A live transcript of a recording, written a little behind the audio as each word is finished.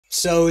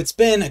So it's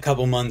been a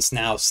couple months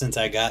now since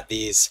I got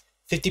these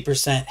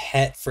 50%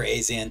 Het for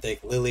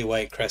Axanthic Lilly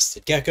White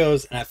crested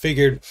geckos, and I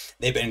figured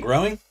they've been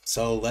growing,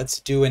 so let's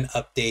do an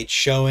update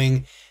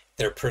showing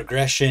their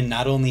progression,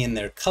 not only in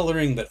their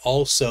coloring, but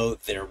also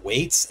their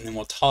weights, and then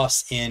we'll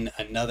toss in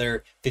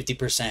another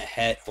 50%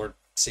 Het or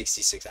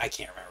 66, I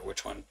can't remember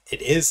which one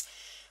it is,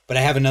 but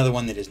I have another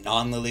one that is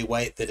non-Lilly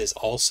White that is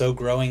also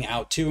growing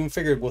out too, and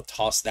figured we'll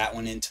toss that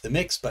one into the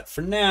mix. But for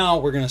now,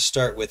 we're going to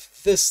start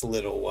with this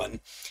little one,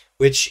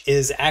 which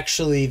is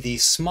actually the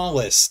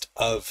smallest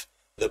of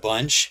the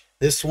bunch.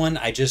 This one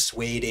I just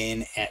weighed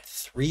in at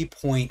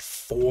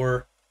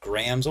 3.4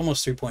 grams,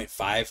 almost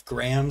 3.5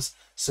 grams.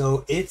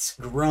 So it's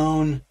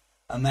grown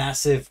a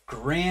massive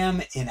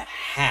 1.5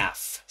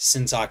 grams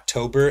since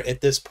October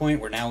at this point.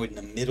 We're now in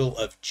the middle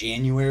of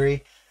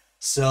January.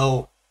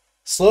 So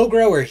slow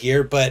grower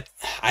here, but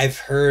I've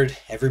heard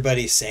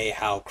everybody say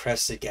how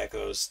crested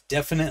geckos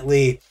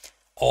definitely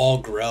all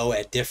grow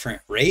at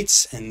different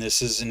rates, and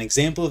this is an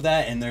example of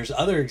that, and there's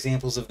other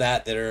examples of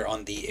that that are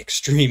on the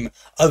extreme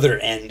other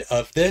end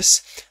of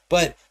this.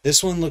 But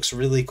this one looks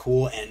really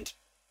cool, and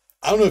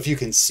I don't know if you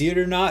can see it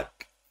or not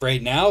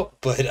right now,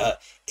 but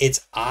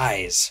its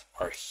eyes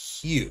are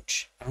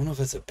huge. I don't know if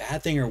it's a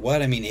bad thing or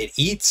what. I mean, it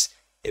eats,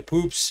 it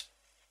poops,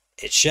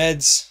 it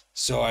sheds,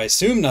 so I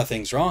assume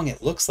nothing's wrong.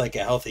 It looks like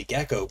a healthy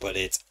gecko, but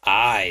its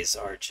eyes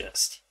are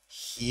just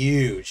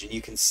huge, and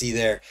you can see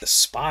there the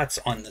spots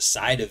on the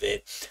side of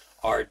it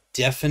are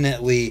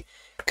definitely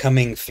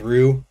coming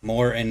through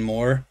more and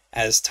more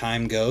as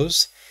time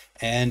goes,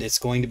 and it's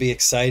going to be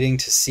exciting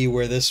to see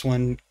where this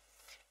one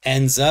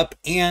ends up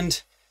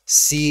and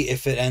see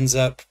if it ends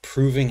up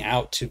proving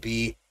out to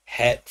be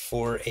Het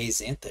for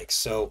Axanthic.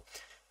 So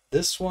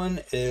this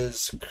one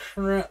is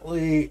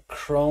currently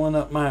crawling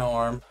up my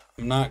arm.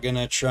 I'm not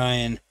gonna try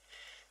and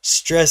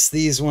stress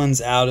these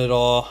ones out at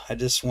all. I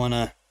just want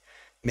to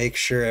make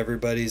sure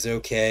everybody's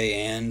okay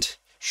and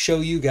show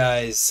you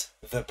guys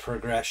the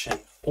progression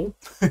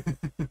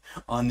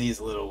on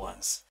these little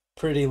ones.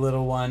 Pretty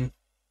little one,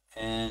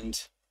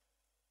 and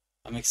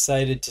I'm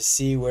excited to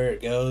see where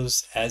it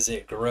goes as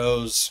it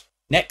grows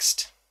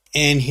next.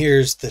 And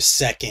here's the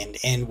second,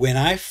 and when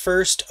I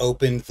first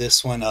opened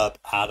this one up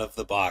out of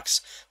the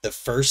box, the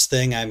first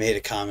thing I made a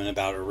comment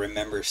about or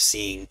remember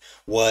seeing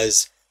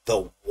was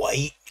the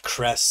white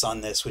crests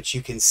on this, which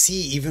you can see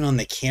even on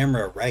the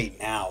camera right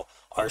now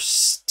are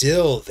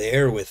still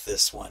there with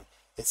this one.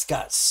 It's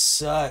got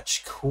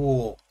such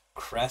cool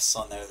crests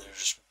on there. They're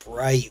just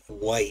bright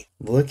white.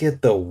 Look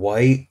at the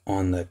white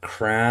on the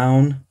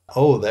crown.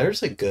 Oh,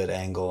 there's a good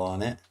angle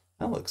on it.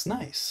 That looks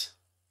nice.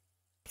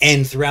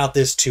 And throughout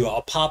this too,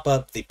 I'll pop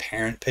up the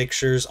parent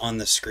pictures on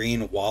the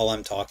screen while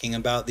I'm talking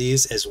about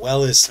these, as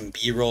well as some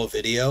B-roll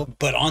video.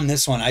 But on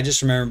this one, I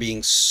just remember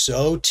being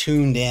so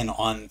tuned in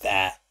on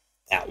that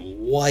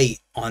white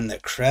on the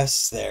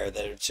crests there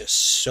that are just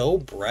so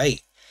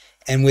bright.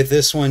 And with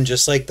this one,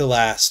 just like the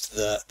last,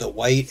 the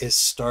white is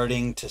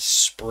starting to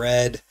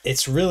spread.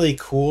 It's really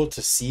cool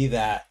to see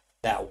that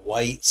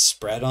white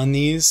spread on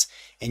these,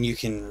 and you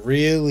can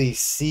really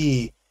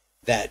see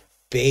that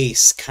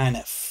base kind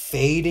of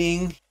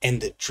fading and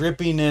the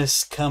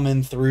drippiness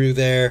coming through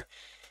there.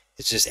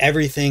 It's just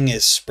everything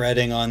is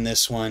spreading on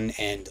this one,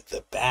 and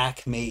the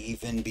back may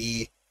even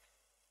be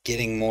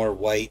getting more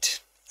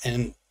white.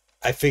 And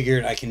I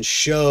figured I can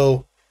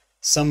show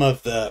some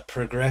of the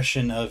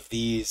progression of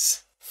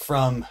these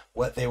from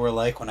what they were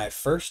like when I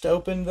first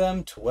opened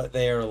them to what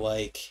they are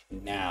like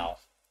now,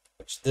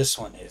 which this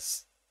one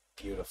is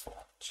beautiful.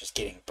 It's just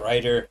getting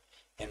brighter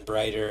and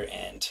brighter,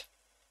 and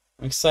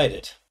I'm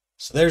excited.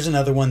 So there's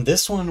another one.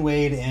 This one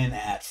weighed in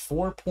at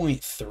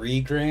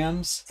 4.3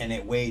 grams, and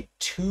it weighed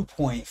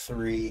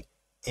 2.3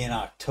 in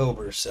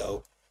October.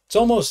 So it's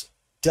almost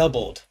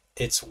doubled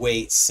its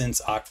weight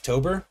since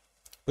October,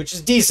 which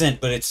is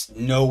decent, but it's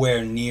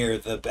nowhere near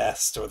the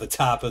best or the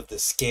top of the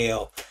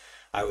scale,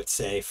 I would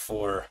say,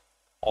 for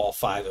all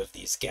 5 of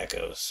these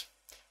geckos.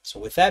 So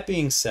with that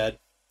being said,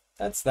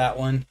 that's that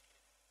one,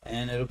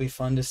 and it'll be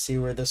fun to see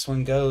where this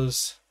one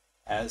goes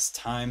as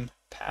time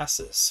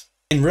passes.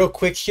 And real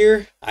quick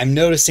here, I'm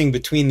noticing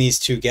between these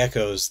two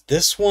geckos,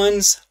 this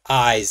one's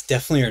eyes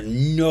definitely are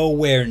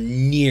nowhere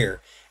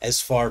near as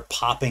far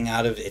popping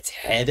out of its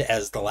head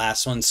as the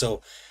last one.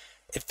 So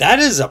if that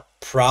is a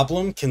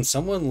problem, can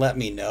someone let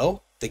me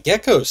know? The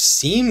gecko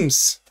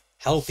seems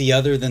healthy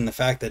other than the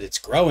fact that it's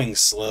growing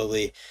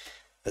slowly,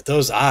 but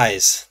those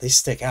eyes, they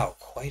stick out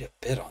quite a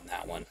bit on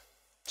that one.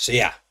 So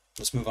yeah,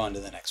 let's move on to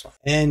the next one.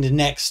 And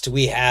next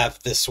we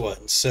have this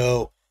one.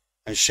 So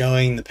I'm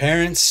showing the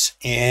parents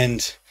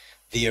and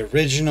the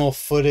original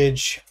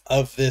footage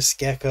of this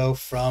gecko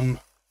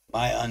from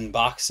my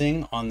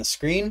unboxing on the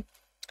screen.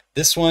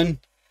 This one,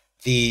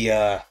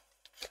 the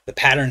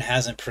pattern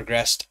hasn't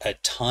progressed a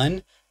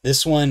ton.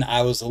 This one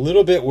I was a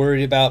little bit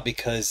worried about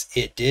because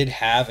it did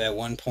have at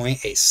one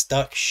point a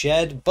stuck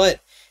shed, but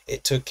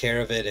it took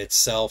care of it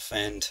itself,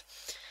 and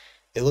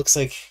it looks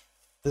like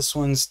this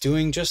one's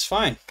doing just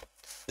fine.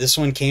 This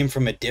one came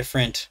from a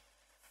different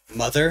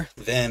mother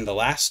than the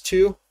last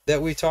two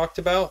that we talked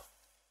about.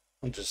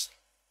 I'll just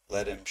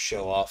let him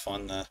show off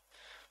on the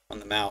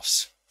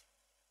mouse.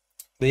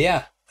 But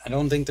yeah, I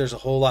don't think there's a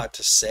whole lot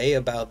to say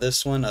about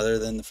this one other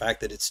than the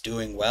fact that it's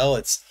doing well.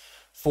 It's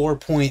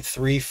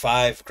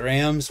 4.35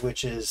 grams,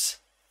 which is,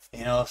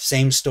 you know,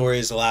 same story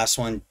as the last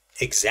one,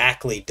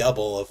 exactly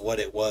double of what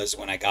it was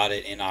when I got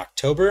it in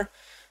October.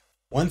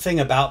 One thing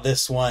about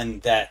this one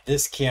that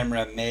this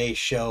camera may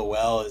show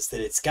well is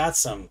that it's got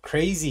some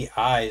crazy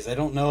eyes. I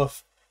don't know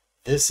if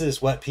this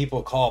is what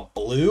people call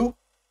blue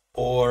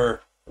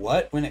or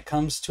what when it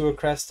comes to a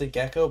crested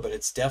gecko, but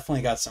it's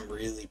definitely got some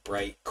really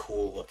bright,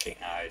 cool looking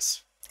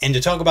eyes. And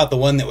to talk about the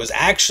one that was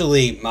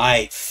actually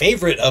my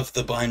favorite of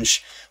the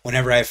bunch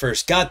whenever I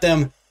first got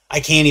them, I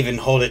can't even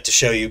hold it to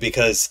show you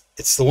because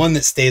it's the one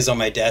that stays on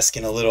my desk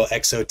in a little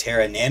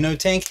Exoterra nano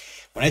tank.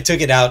 When I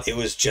took it out, it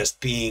was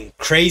just being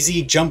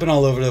crazy, jumping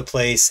all over the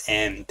place,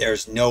 and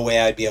there's no way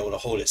I'd be able to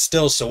hold it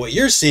still. So what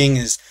you're seeing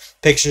is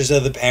pictures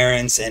of the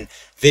parents and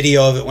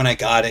video of it when I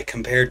got it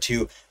compared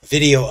to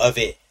video of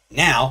it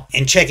now.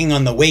 And checking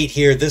on the weight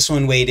here, this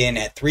one weighed in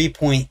at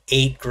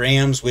 3.8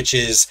 grams, which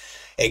is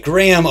a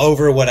gram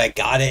over what I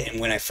got it and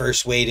when I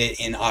first weighed it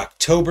in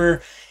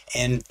October.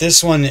 And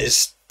this one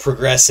is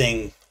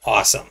progressing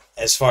awesome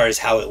as far as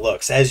how it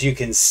looks. As you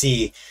can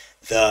see,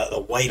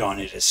 the white on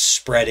it is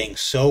spreading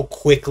so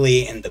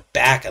quickly, and the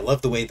back, I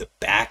love the way the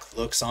back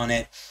looks on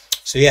it.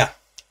 So yeah,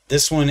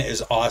 this one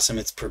is awesome.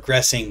 It's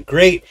progressing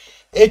great.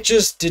 It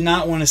just did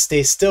not want to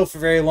stay still for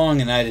very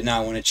long, and I did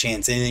not want to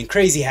chance anything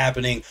crazy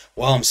happening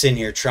while I'm sitting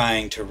here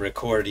trying to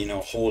record, you know,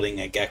 holding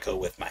a gecko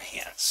with my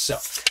hands. So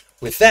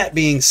with that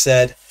being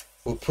said,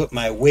 we'll put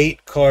my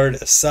weight card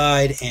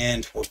aside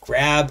and we'll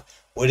grab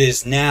what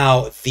is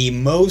now the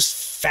most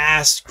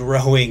fast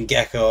growing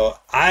gecko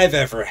I've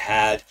ever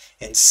had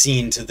and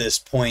seen to this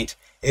point.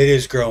 It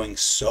is growing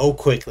so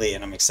quickly,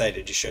 and I'm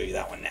excited to show you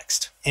that one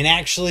next. And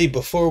actually,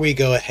 before we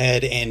go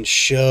ahead and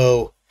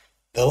show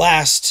the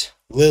last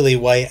Lilly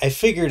White, I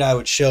figured I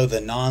would show the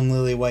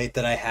non-Lilly White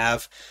that I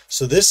have.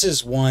 So this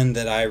is one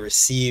that I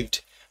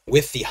received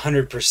with the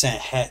 100%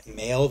 het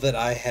male that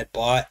I had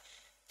bought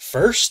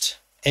first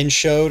and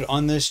showed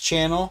on this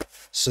channel.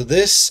 So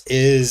this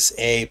is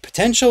a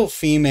potential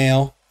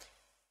female,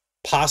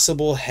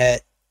 possible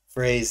het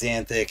for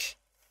Axanthic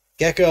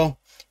gecko,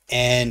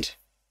 and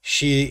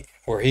she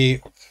or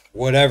he,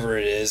 whatever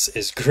it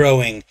is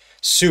growing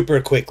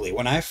super quickly.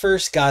 When I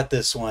first got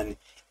this one,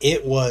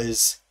 it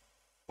was,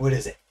 what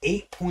is it,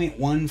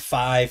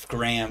 8.15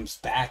 grams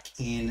back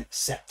in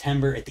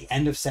September. At the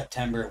end of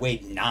September, it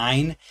weighed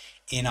 9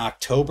 in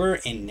October,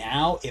 and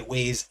now it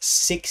weighs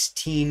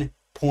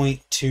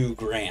 16.2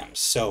 grams.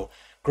 So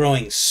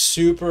growing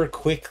super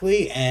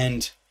quickly,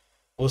 and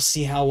we'll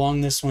see how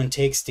long this one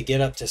takes to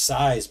get up to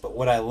size. But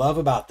what I love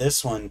about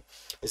this one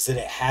is that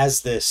it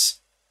has this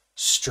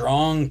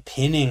strong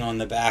pinning on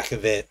the back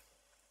of it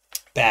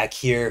back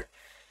here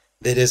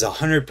that is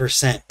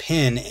 100%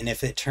 pin, and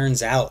if it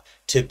turns out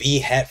to be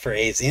het for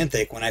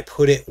Axanthic, when I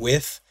put it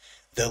with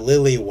the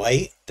Lilly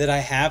White that I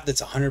have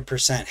that's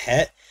 100%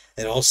 het,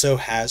 that also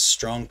has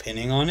strong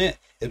pinning on it,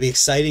 it'll be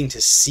exciting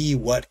to see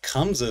what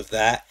comes of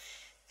that.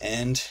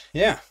 And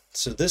yeah,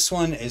 so this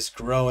one is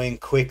growing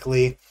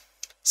quickly.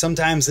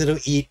 Sometimes it'll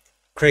eat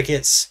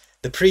crickets.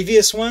 The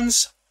previous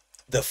ones,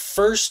 the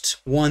first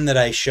one that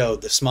I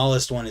showed, the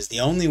smallest one, is the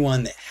only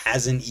one that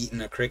hasn't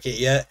eaten a cricket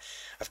yet.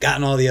 I've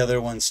gotten all the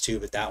other ones too,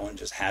 but that one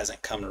just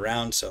hasn't come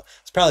around. So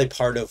it's probably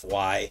part of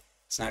why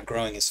it's not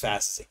growing as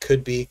fast as it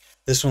could be.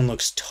 This one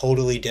looks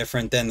totally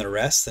different than the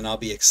rest, and I'll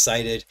be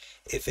excited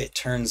if it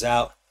turns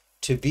out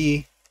to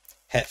be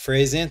het for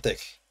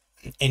Axanthic.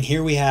 And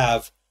here we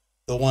have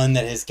the one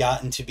that has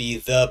gotten to be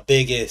the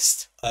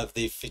biggest of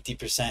the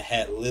 50%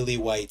 het Lilly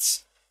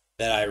Whites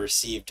that I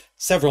received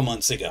several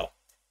months ago.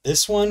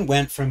 This one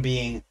went from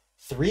being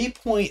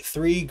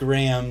 3.3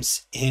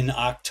 grams in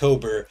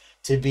October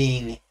to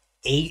being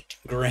 8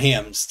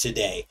 grams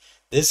today.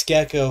 This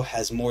gecko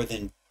has more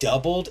than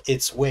doubled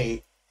its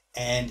weight,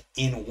 and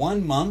in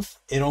 1 month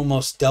it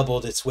almost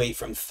doubled its weight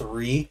from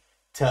 3.3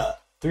 to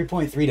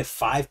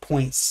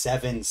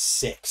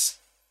 5.76,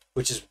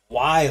 which is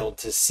wild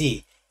to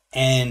see.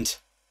 And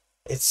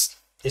it's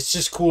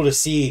just cool to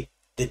see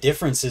the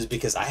differences,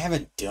 because I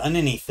haven't done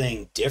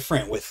anything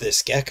different with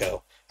this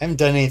gecko. I haven't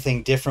done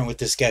anything different with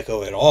this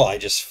gecko at all. I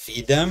just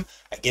feed them,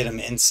 I get them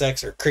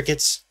insects or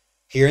crickets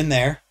here and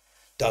there,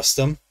 dust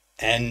them,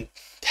 and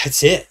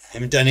that's it. I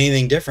haven't done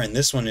anything different.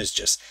 This one is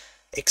just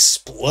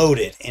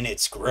exploded in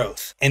its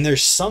growth. And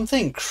there's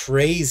something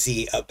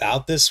crazy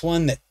about this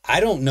one that I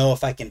don't know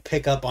if I can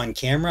pick up on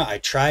camera. I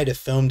try to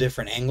film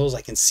different angles.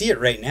 I can see it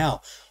right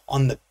now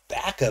on the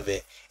back of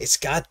it. It's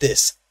got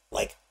this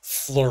like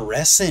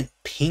fluorescent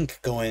pink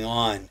going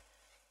on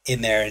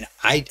in there, and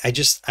I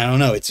don't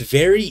know, it's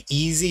very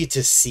easy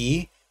to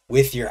see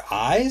with your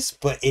eyes,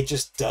 but it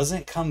just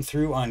doesn't come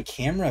through on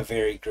camera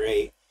very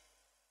great.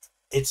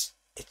 It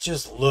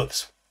just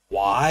looks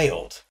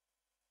wild.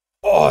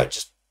 Oh, it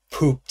just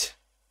pooped.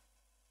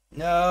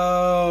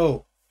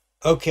 No.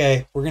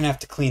 Okay, we're gonna have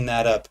to clean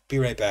that up. Be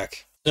right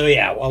back. So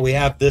yeah, while we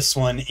have this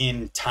one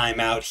in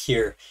timeout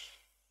here,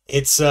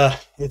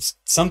 It's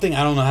something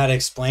I don't know how to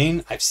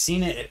explain. I've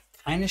seen it. It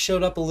kind of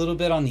showed up a little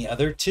bit on the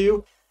other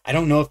two. I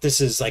don't know if this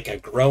is like a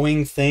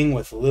growing thing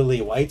with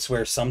Lilly Whites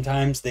where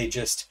sometimes they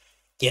just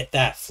get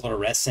that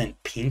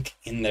fluorescent pink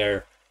in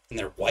their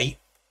white.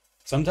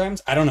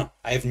 Sometimes I don't know.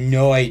 I have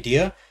no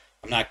idea.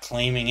 I'm not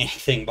claiming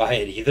anything by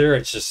it either.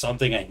 It's just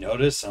something I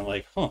noticed. I'm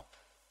like, huh,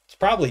 it's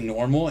probably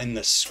normal in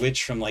the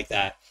switch from like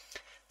that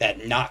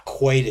not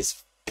quite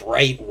as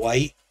bright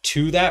white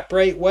to that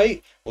bright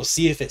white. We'll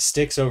see if it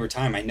sticks over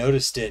time. I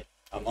noticed it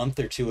a month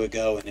or two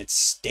ago and it's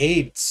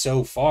stayed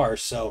so far.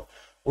 So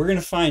we're going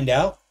to find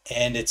out,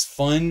 and it's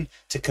fun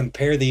to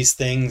compare these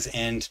things.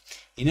 And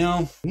you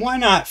know, why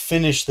not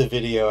finish the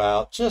video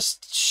out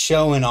just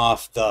showing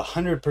off the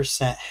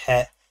 100%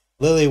 Het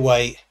Lilly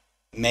White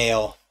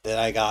male that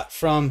I got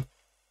from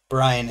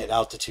Brian at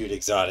Altitude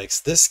Exotics.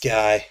 This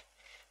guy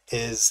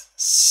is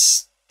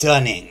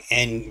stunning,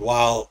 and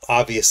while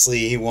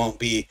obviously he won't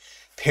be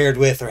paired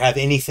with or have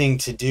anything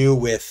to do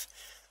with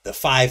the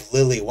 5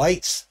 Lilly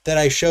Whites that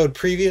I showed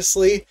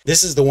previously,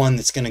 this is the one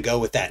that's going to go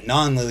with that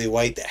non-Lilly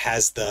White that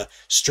has the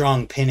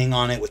strong pinning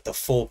on it with the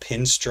full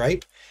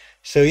pinstripe.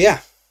 So yeah,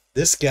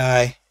 this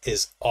guy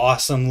is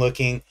awesome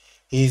looking.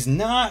 He's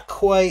not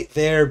quite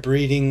there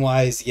breeding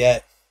wise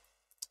yet.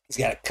 He's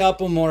got a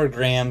couple more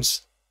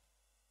grams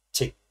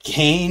to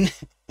gain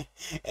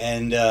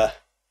and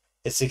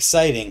it's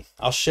exciting.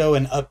 I'll show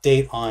an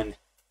update on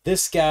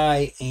this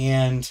guy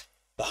and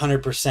the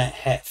 100%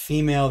 Het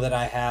female that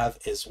I have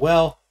as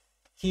well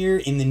here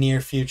in the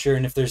near future.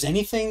 And if there's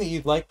anything that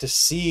you'd like to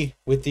see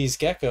with these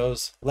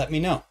geckos, let me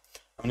know.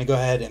 I'm going to go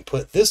ahead and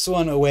put this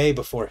one away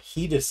before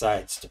he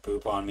decides to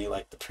poop on me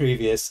like the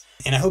previous.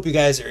 And I hope you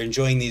guys are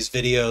enjoying these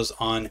videos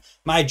on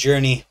my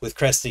journey with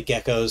crested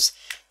geckos.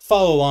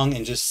 Follow along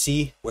and just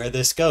see where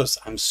this goes.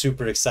 I'm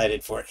super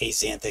excited for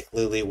Axanthic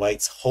Lilly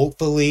Whites.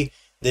 Hopefully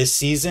this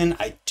season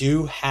I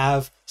do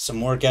have some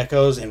more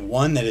geckos, and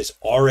one that has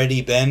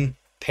already been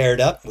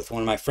paired up with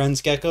one of my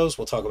friend's geckos.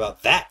 We'll talk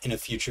about that in a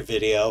future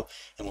video,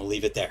 and we'll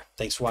leave it there.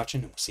 Thanks for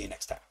watching, and we'll see you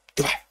next time.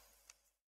 Goodbye.